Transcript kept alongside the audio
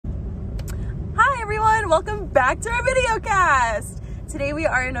Hi everyone, welcome back to our video cast. Today we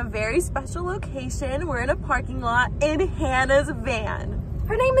are in a very special location. We're in a parking lot in Hannah's van.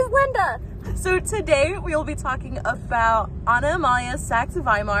 Her name is Linda. So today we will be talking about Amalia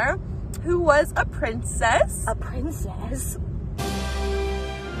saxe-weimar, who was a princess. A princess?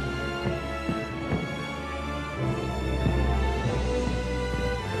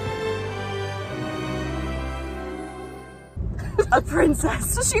 A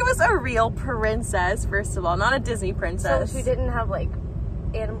princess. So she was a real princess, first of all, not a Disney princess. So she didn't have like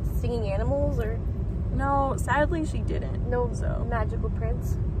singing animals or? No, sadly she didn't. No magical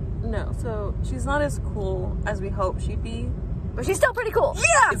prince? No, so she's not as cool as we hope she'd be. But she's still pretty cool.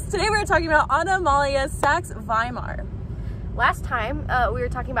 Yeah! Today we're talking about Amalia saxe-weimar. Last time we were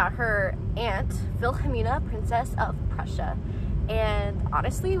talking about her aunt, Wilhelmina, Princess of Prussia. And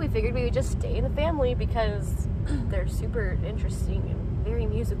honestly, we figured we would just stay in the family because they're super interesting and very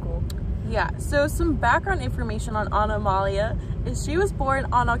musical. Yeah, so some background information on Amalia is she was born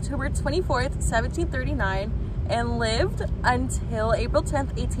on October 24th, 1739 and lived until April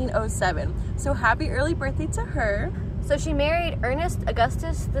 10th, 1807. So happy early birthday to her. So she married Ernest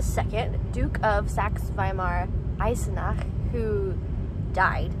Augustus II, Duke of Saxe-Weimar-Eisenach, who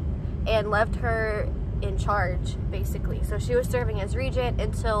died and left her in charge, basically. So she was serving as regent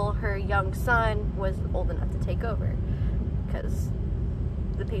until her young son was old enough to take over, because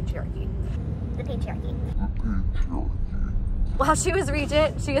the patriarchy. The patriarchy. While she was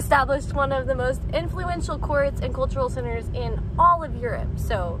regent, she established one of the most influential courts and cultural centers in all of Europe.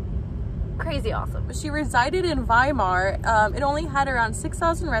 So crazy awesome. She resided in Weimar. It only had around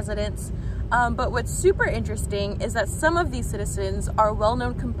 6,000 residents. But what's super interesting is that some of these citizens are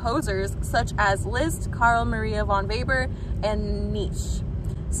well-known composers such as Liszt, Carl Maria von Weber, and Nietzsche.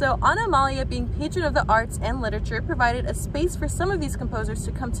 So Amalia, being patron of the arts and literature, provided a space for some of these composers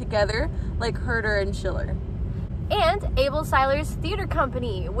to come together, like Herder and Schiller. And Abel Seiler's theater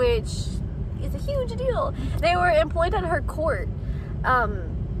company, which is a huge deal. They were employed at her court,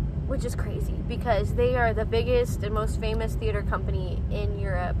 which is crazy because they are the biggest and most famous theater company in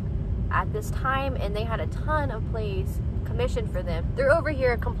Europe at this time, and they had a ton of plays commissioned for them. They're over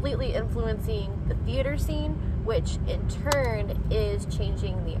here completely influencing the theater scene, which in turn is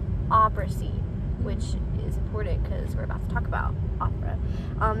changing the opera scene, which is important because we're about to talk about opera.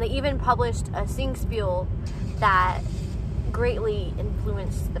 They even published a singspiel that greatly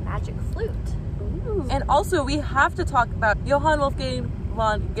influenced the magic flute. Ooh. And also we have to talk about Johann Wolfgang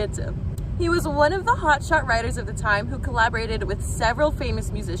von Goethe. He was one of the hotshot writers of the time who collaborated with several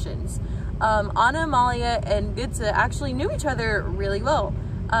famous musicians. Amalia and Goethe actually knew each other really well.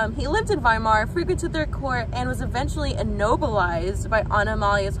 He lived in Weimar, frequented their court, and was eventually ennobilized by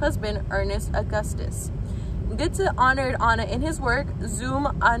Amalia's husband, Ernest Augustus. Goethe honored Anna in his work, Zum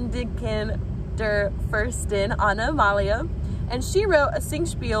Andenken der Fürstin Amalia, and she wrote a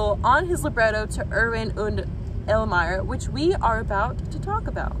singspiel on his libretto to Erwin und Elmire, which we are about to talk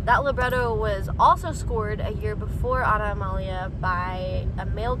about. That libretto was also scored a year before Amalia by a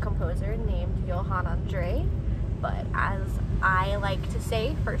male composer named Johann Andre, but as I like to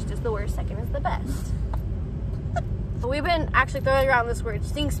say, first is the worst, second is the best. We've been actually throwing around this word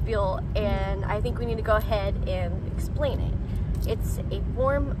singspiel, and I think we need to go ahead and explain it. It's a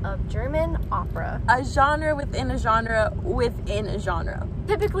form of German opera. A genre within a genre within a genre.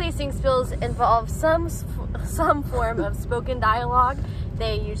 Typically, singspiels involve some form of spoken dialogue.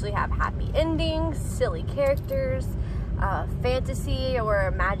 They usually have happy endings, silly characters, fantasy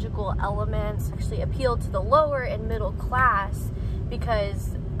or magical elements. Actually appeal to the lower and middle class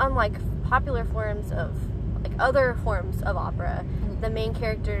because unlike popular forms of, like other forms of opera, the main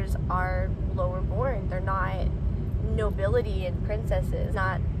characters are lower born. They're not nobility and princesses,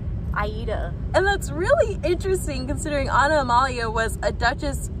 not Aida. And that's really interesting considering Amalia was a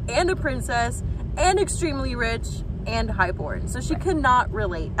duchess and a princess and extremely rich and highborn, so she could not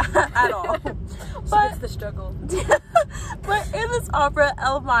relate at all. But it's the struggle. But in this opera,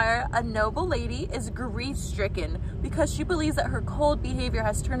 Elmire, a noble lady, is grief-stricken because she believes that her cold behavior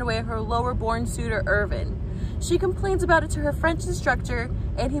has turned away her lower-born suitor, Irvin. She complains about it to her French instructor,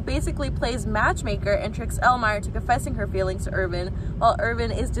 and he basically plays matchmaker and tricks Elmire to confessing her feelings to Irvin, while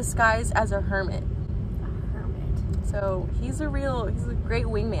Irvin is disguised as a hermit. A hermit. So he's a great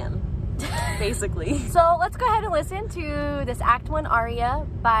wingman, basically. So let's go ahead and listen to this Act 1 aria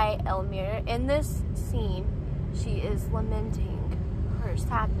by Elmire. In this scene, she is lamenting her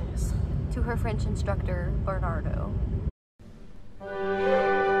sadness to her French instructor, Bernardo.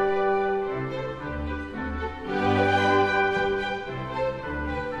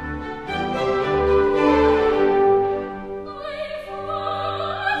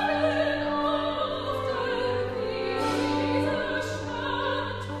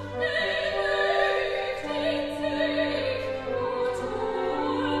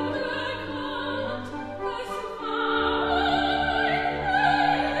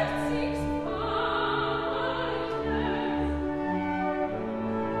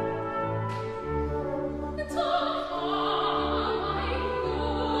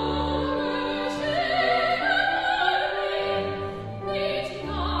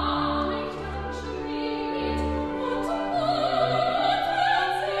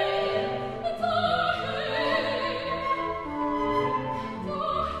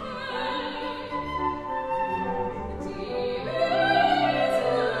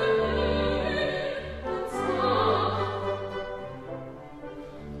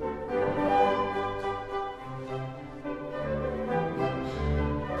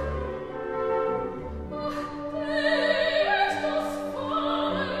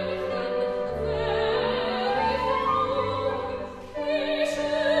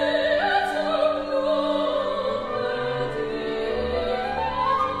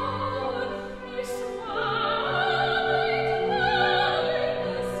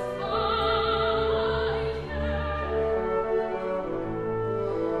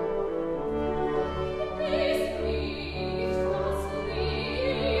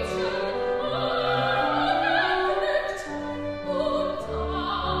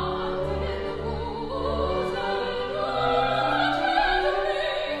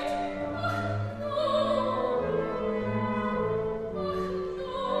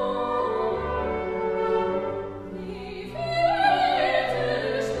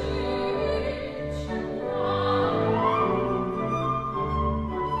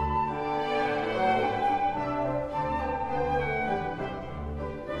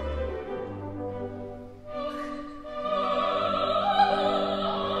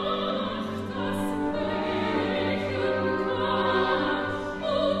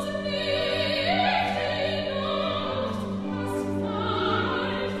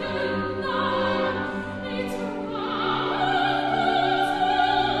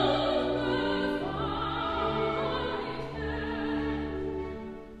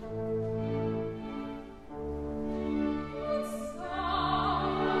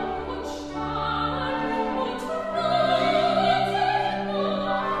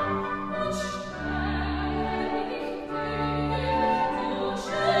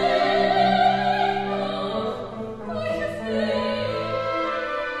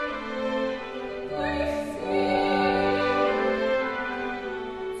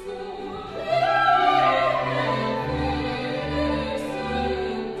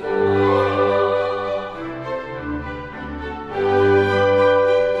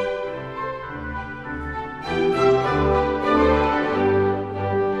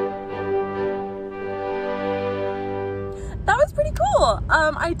 that was pretty cool.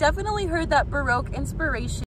 I definitely heard that Baroque inspiration